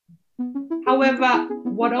However,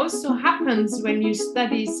 what also happens when you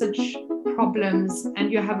study such problems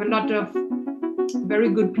and you have a lot of very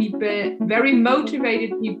good people, very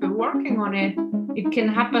motivated people working on it, it can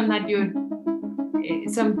happen that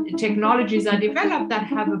some technologies are developed that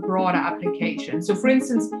have a broader application. So for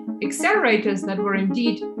instance, accelerators that were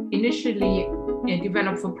indeed initially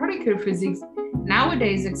developed for particle physics,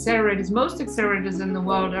 nowadays most accelerators in the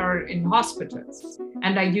world are in hospitals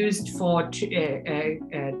and are used for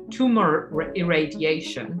tumor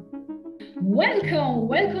irradiation.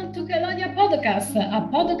 Welcome to Kelonia Podcast, a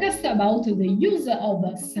podcast about the use of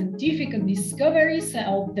scientific discoveries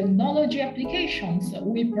of technology applications.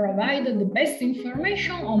 We provide the best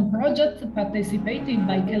information on projects participated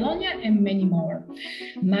by Kelonia and many more.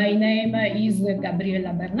 My name is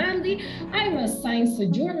Gabriella Bernardi. I'm a science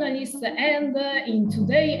journalist, and in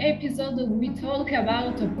today's episode we talk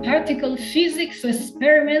about particle physics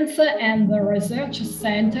experiments and the research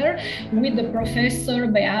center with Professor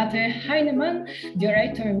Beate Heinemann,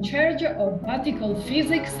 Director in charge of particle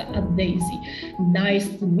physics at DESY. Nice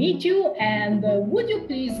to meet you, and would you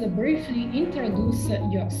please briefly introduce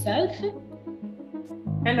yourself?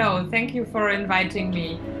 Hello, thank you for inviting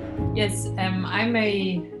me. Yes, I'm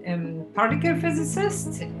a particle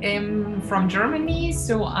physicist from Germany.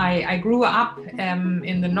 So I grew up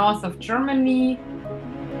in the north of Germany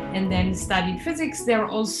and then studied physics there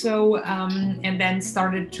also, and then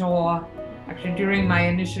started to actually, during my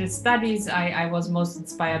initial studies, I was most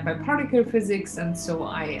inspired by particle physics, and so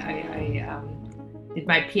I did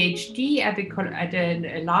my PhD at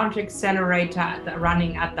a large accelerator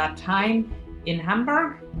running at that time in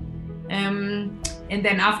Hamburg. And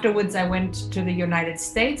then afterwards, I went to the United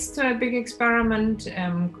States to a big experiment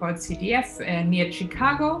called CDF near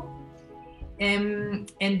Chicago.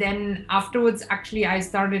 And then afterwards, actually, I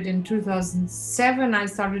started in 2007. I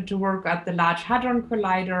started to work at the Large Hadron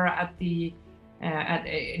Collider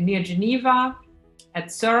near Geneva at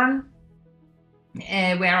CERN,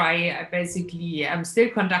 where I basically am still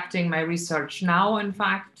conducting my research now, in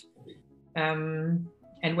fact,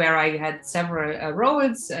 and where I had several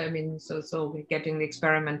roles. I mean, so getting the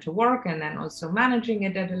experiment to work and then also managing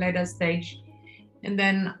it at a later stage. And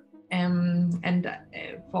then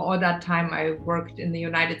for all that time, I worked in the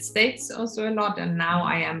United States also a lot, and now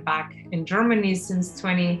I am back in Germany since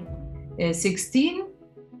 2016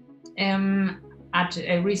 at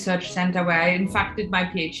a research center where I in fact did my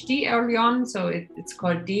PhD early on, so it's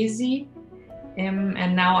called DESY,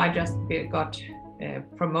 and now I just got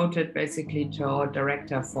promoted basically to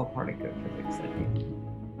director for particle physics.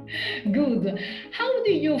 Good. How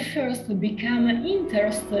did you first become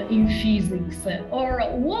interested in physics, or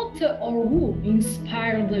what or who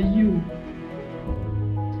inspired you?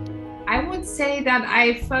 I would say that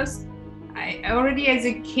I already as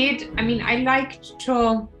a kid, I mean, I liked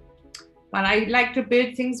to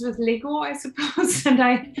build things with Lego, I suppose, and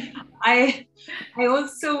I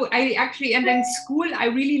actually, and in school, I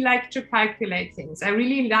really liked to calculate things. I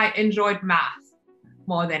really enjoyed math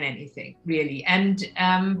more than anything, really. And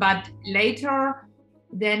but later,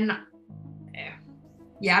 then,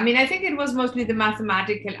 yeah, I mean, I think it was mostly the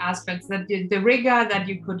mathematical aspects, that the rigor that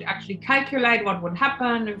you could actually calculate what would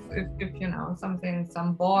happen if you know,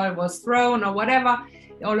 some ball was thrown or whatever,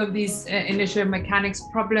 all of these initial mechanics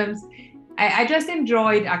problems. I just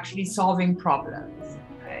enjoyed actually solving problems.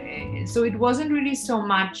 So it wasn't really so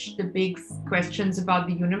much the big questions about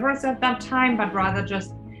the universe at that time, but rather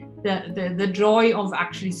just the joy of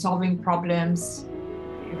actually solving problems,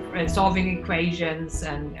 solving equations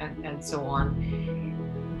and so on.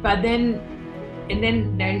 But then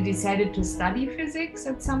I decided to study physics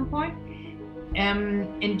at some point.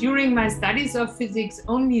 And during my studies of physics,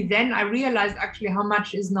 only then I realized actually how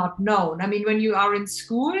much is not known. I mean, when you are in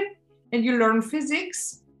school and you learn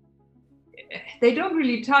physics, they don't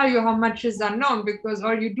really tell you how much is unknown, because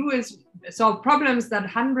all you do is solve problems that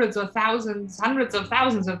hundreds of thousands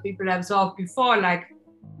of people have solved before, like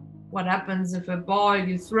what happens if a ball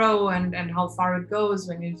you throw and how far it goes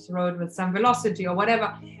when you throw it with some velocity or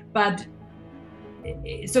whatever. But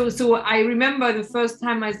so I remember the first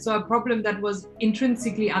time I saw a problem that was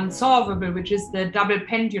intrinsically unsolvable, which is the double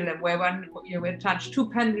pendulum, where you attach two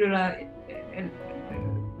pendula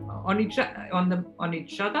on each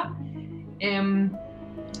other, and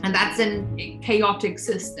that's a chaotic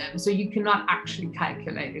system, so you cannot actually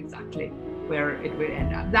calculate exactly where it will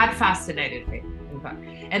end up. That fascinated me, in fact.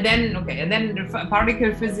 And then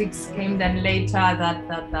particle physics came then later.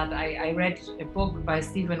 That I read a book by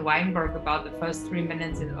Steven Weinberg about the first 3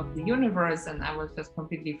 minutes of the universe, and I was just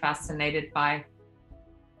completely fascinated by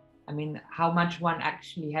I mean, how much one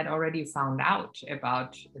actually had already found out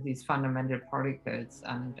about these fundamental particles,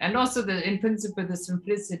 and also in principle, the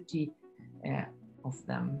simplicity of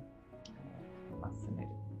them. Fascinating.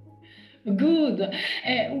 Good.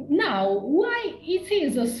 Now, why it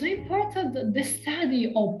is so important the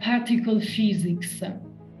study of particle physics?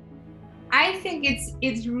 I think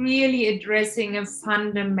it's really addressing a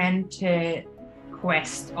fundamental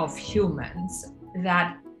quest of humans,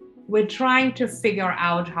 that we're trying to figure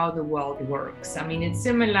out how the world works. I mean, it's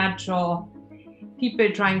similar to people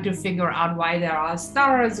trying to figure out why there are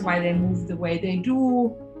stars, why they move the way they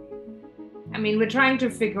do. I mean, we're trying to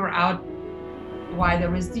figure out why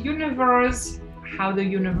there is the universe, how the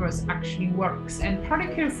universe actually works. And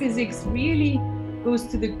particle physics really goes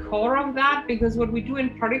to the core of that, because what we do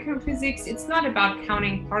in particle physics, it's not about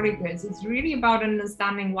counting particles. It's really about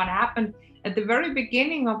understanding what happened at the very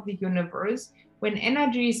beginning of the universe, when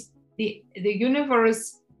energies, the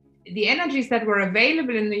energies that were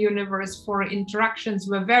available in the universe for interactions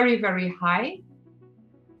were very, very high.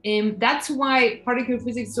 That's why particle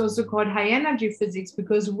physics is also called high energy physics,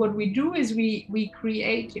 because what we do is we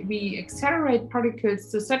accelerate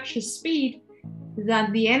particles to such a speed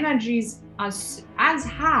that the energies are as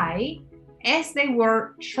high as they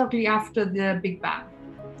were shortly after the Big Bang.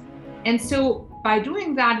 And so by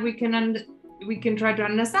doing that, we can try to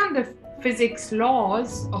understand the physics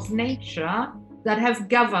laws of nature that have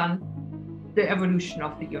governed the evolution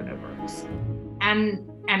of the universe. And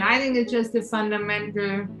I think it's just a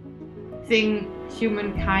fundamental thing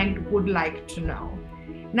humankind would like to know.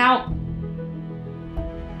 Now,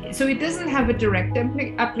 so it doesn't have a direct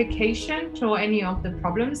application to any of the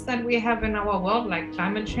problems that we have in our world, like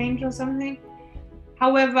climate change or something.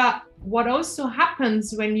 However, what also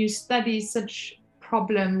happens when you study such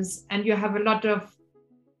problems and you have a lot of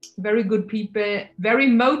very good people, very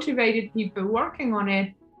motivated people working on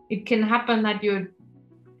it, it can happen that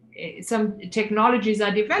some technologies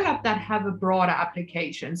are developed that have a broader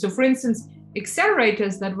application. So for instance,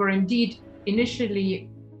 accelerators that were indeed initially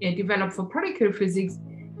developed for particle physics,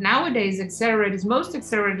 nowadays most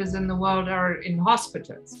accelerators in the world are in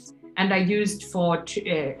hospitals and are used for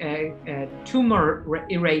tumor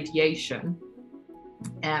irradiation.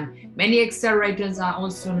 Many accelerators are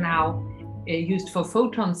also now used for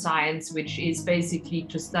photon science, which is basically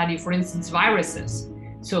to study, for instance, viruses.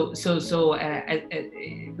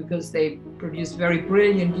 Because they produce very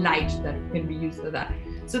brilliant light that can be used for that.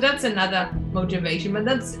 So that's another motivation, but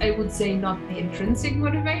that's, I would say, not the intrinsic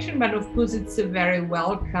motivation, but of course it's a very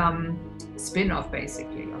welcome spin-off,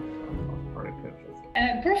 basically, of particle physics.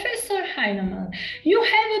 Professor Heinemann, you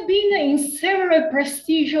have been in several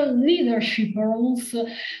prestigious leadership roles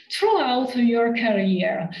throughout your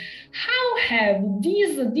career. How have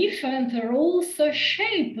these different roles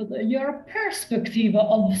shaped your perspective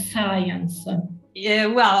of science? Yeah,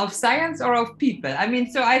 well, of science or of people? I mean,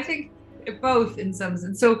 so I think both in some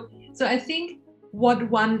sense. So I think what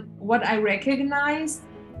I recognize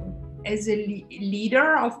as a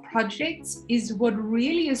leader of projects is what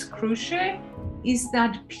really is crucial is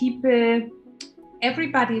that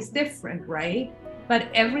everybody is different, right? But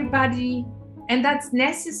everybody, and that's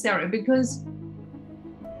necessary because,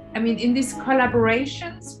 I mean, in these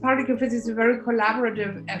collaborations, particle physics is a very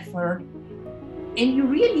collaborative effort, and you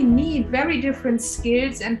really need very different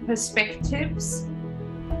skills and perspectives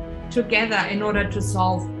together in order to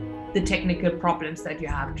solve the technical problems that you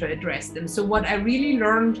have to address them. So what I really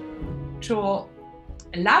learned to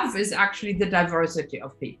love is actually the diversity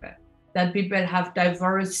of people, that people have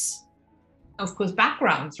diverse, of course,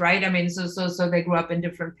 backgrounds, right? I mean, so they grew up in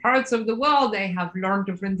different parts of the world. They have learned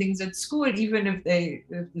different things at school, even if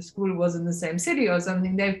the school was in the same city or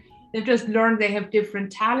something. They've just learned they have different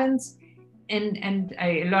talents, and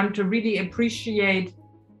I learned to really appreciate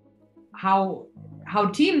how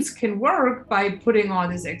teams can work by putting all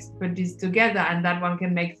this expertise together, and that one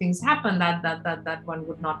can make things happen that one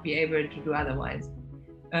would not be able to do otherwise.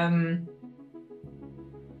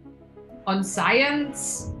 On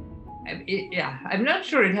science, I'm not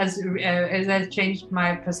sure it has changed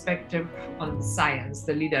my perspective on science,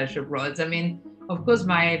 the leadership roles. I mean, of course,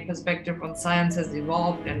 my perspective on science has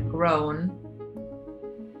evolved and grown.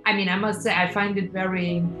 I mean, I must say, I find it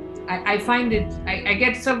very, I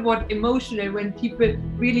get somewhat emotional when people,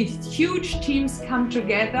 really huge teams come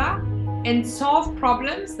together and solve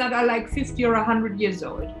problems that are like 50 or 100 years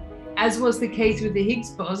old, as was the case with the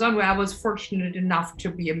Higgs boson, where I was fortunate enough to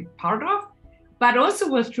be a part of, but also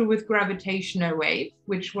was true with gravitational wave,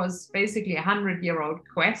 which was basically a 100-year-old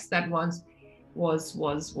quest that was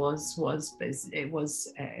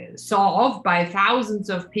solved by thousands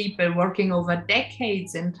of people working over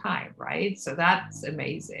decades in time, right? So that's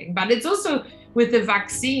amazing. But it's also with the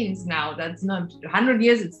vaccines now, that's not 100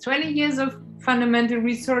 years, it's 20 years of fundamental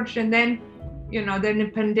research, and then then the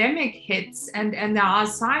pandemic hits, and there are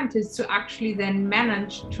scientists who actually then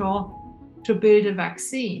manage to build a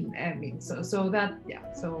vaccine. I mean, so that,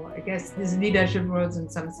 yeah. So I guess these leadership roles in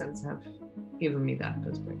some sense have given me that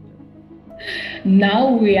perspective. Now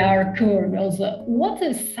we are curious. What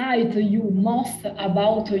excites you most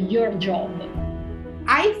about your job?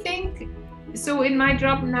 I think, so in my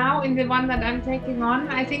job now, in the one that I'm taking on,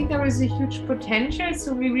 I think there is a huge potential.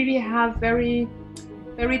 So we really have very,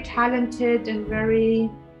 very talented and very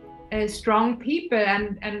strong people.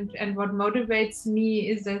 And what motivates me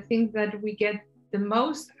is I think that we get the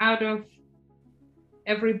most out of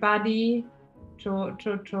everybody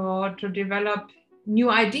to develop new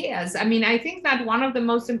ideas. I mean, I think that one of the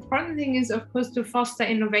most important things is, of course, to foster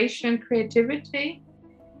innovation, creativity,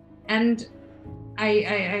 and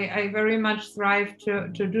I very much thrive to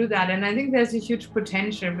do that. And I think there's a huge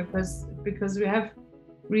potential because we have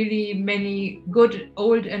really many good,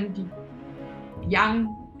 old, and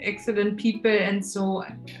young, excellent people, and so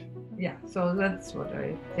yeah. So that's what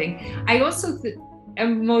I think. I also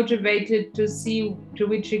am motivated to see to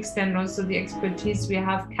which extent also the expertise we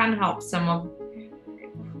have can help solve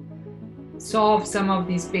some of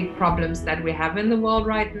these big problems that we have in the world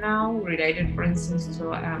right now, related, for instance, to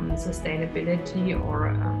sustainability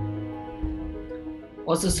or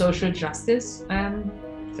also social justice.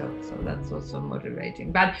 So that's also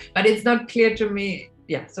motivating. But it's not clear to me.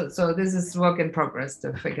 Yeah. So this is work in progress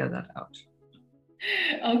to figure that out.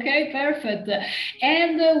 Okay, perfect.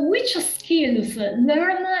 And which skills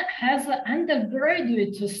learned as an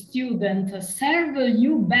undergraduate student serve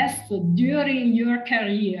you best during your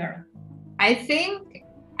career? I think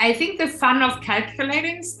the fun of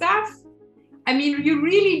calculating stuff. I mean, you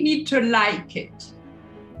really need to like it.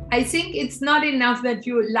 I think it's not enough that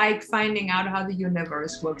you like finding out how the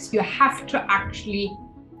universe works. You have to actually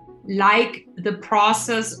like the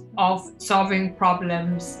process of solving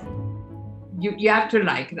problems. You have to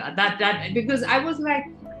like that because I was like,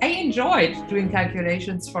 I enjoyed doing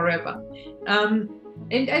calculations forever.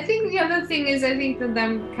 And I think the other thing is, I think that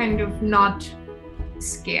I'm kind of not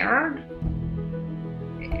scared.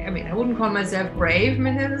 I mean, I wouldn't call myself brave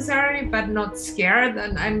necessarily, but not scared.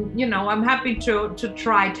 And I'm happy to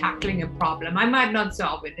try tackling a problem. I might not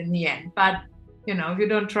solve it in the end, but if you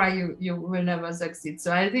don't try, you will never succeed.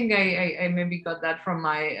 So I think I maybe got that from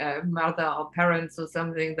my mother or parents or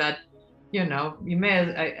something, that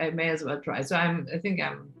I may as well try. So I think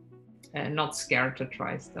I'm not scared to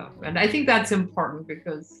try stuff, and I think that's important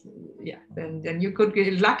because then you could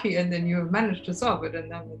get lucky and then you manage to solve it,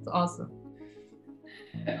 and then it's awesome.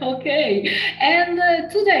 Okay, and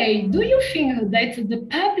today, do you think that the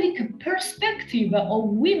public perspective of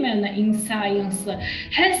women in science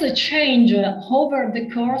has changed over the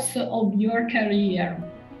course of your career?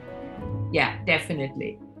 Yeah,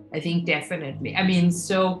 definitely. I think definitely. I mean,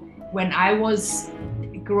 so when I was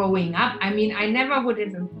growing up, I mean, I never would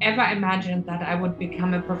have ever imagined that I would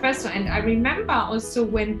become a professor. And I remember also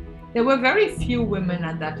when there were very few women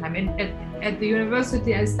at that time. And at the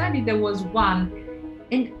university I studied, there was one.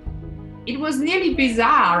 And it was nearly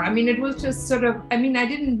bizarre. I mean, it was just sort of, I mean, I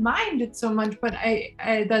didn't mind it so much, but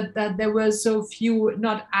that there were so few,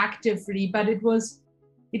 not actively, but it was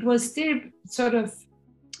still sort of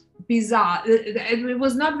bizarre. It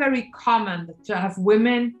was not very common to have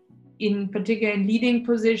women, in particular in leading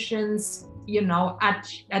positions,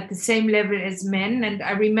 at the same level as men. And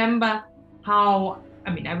I remember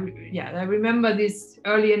I remember these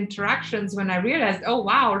early interactions when I realized, oh,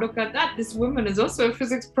 wow, look at that. This woman is also a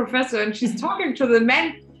physics professor and she's talking to the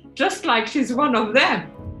men just like she's one of them.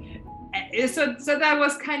 So that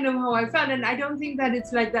was kind of how I felt. And I don't think that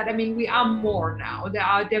it's like that. I mean, we are more now. There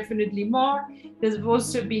are definitely more. There's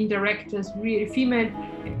also been directors, really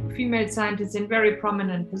female scientists in very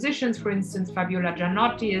prominent positions. For instance, Fabiola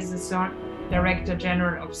Gianotti is the Director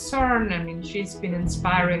General of CERN. I mean, she's been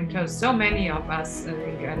inspiring to so many of us, I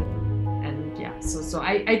think, and yeah. So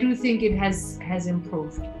I do think it has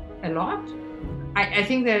improved a lot. I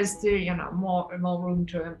think there's still more room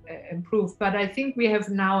to improve, but I think we have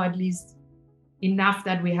now at least enough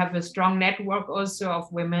that we have a strong network also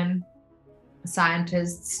of women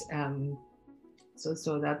scientists.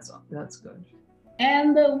 So that's good.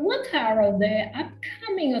 And what are the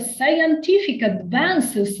upcoming scientific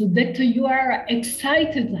advances that you are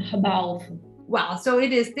excited about? Well, so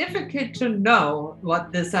it is difficult to know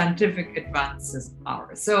what the scientific advances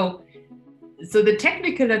are. So so the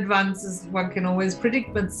technical advances one can always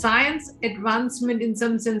predict, but science advancement in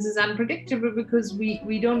some sense is unpredictable because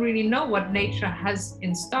we don't really know what nature has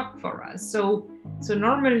in stock for us. So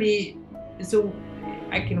normally, so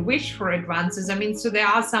I can wish for advances. I mean, so there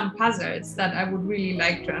are some puzzles that I would really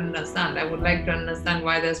like to understand. I would like to understand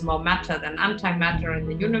why there's more matter than antimatter in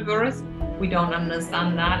the universe. We don't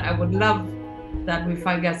understand that. I would love that we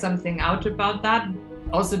figure something out about that.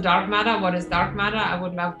 Also dark matter, what is dark matter? I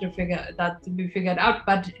would love to figure that to be figured out,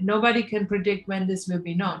 but nobody can predict when this will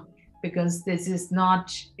be known, because this is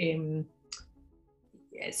not,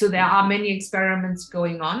 so there are many experiments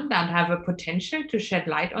going on that have a potential to shed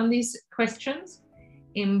light on these questions.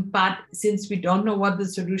 But since we don't know what the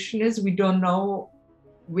solution is, we don't know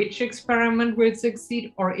which experiment will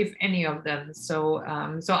succeed or if any of them. So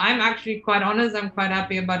I'm actually quite honest, I'm quite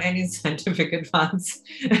happy about any scientific advance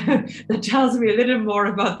that tells me a little more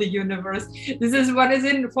about the universe. This is what is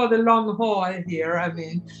in for the long haul here. I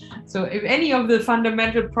mean, so if any of the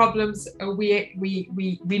fundamental problems we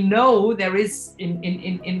know there is in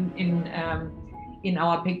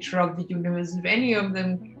our picture of the universe, if any of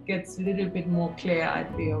them gets a little bit more clear,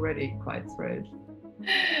 I'd be already quite thrilled.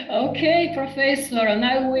 Okay, Professor,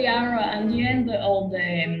 now we are at the end of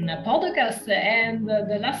the podcast, and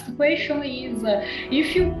the last question is,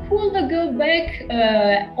 if you could go back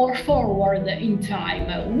or forward in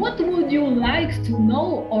time, what would you like to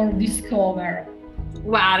know or discover?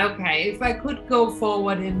 Well, okay, if I could go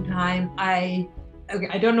forward in time, I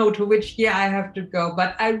don't know to which year I have to go,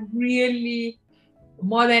 but I really,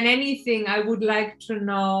 more than anything, I would like to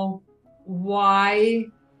know why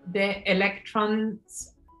the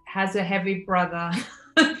electrons has a heavy brother.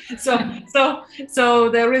 so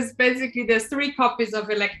there's 3 copies of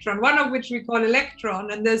electron, one of which we call electron,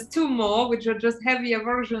 and there's 2 more which are just heavier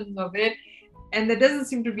versions of it, and there doesn't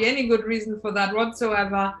seem to be any good reason for that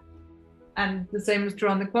whatsoever, and the same is true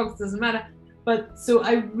on the quarks, doesn't matter. But so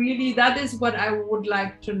that is what I would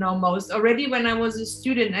like to know most. Already when I was a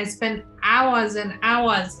student, I spent hours and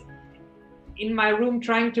hours in my room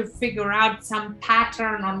trying to figure out some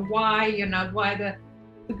pattern on why,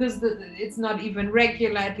 because it's not even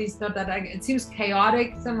regular, at least not that it seems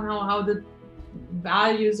chaotic somehow how the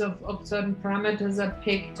values of certain parameters are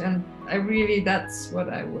picked, and that's what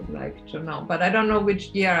I would like to know, but I don't know which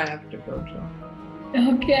year I have to go to.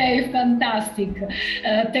 Okay, fantastic.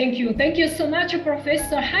 Thank you so much,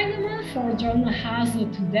 Professor Heinemann, for joining us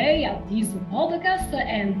today at this podcast,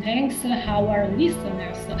 and thanks our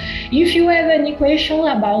listeners. If you have any question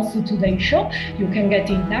about today's show, you can get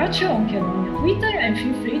in touch on Chelonia Twitter, and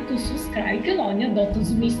feel free to subscribe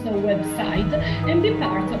Chelonia.Smith website and be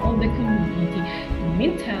part of the community. In the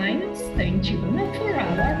meantime, stay tuned for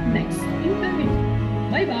our next interview.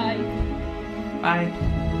 Bye-bye.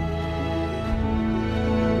 Bye.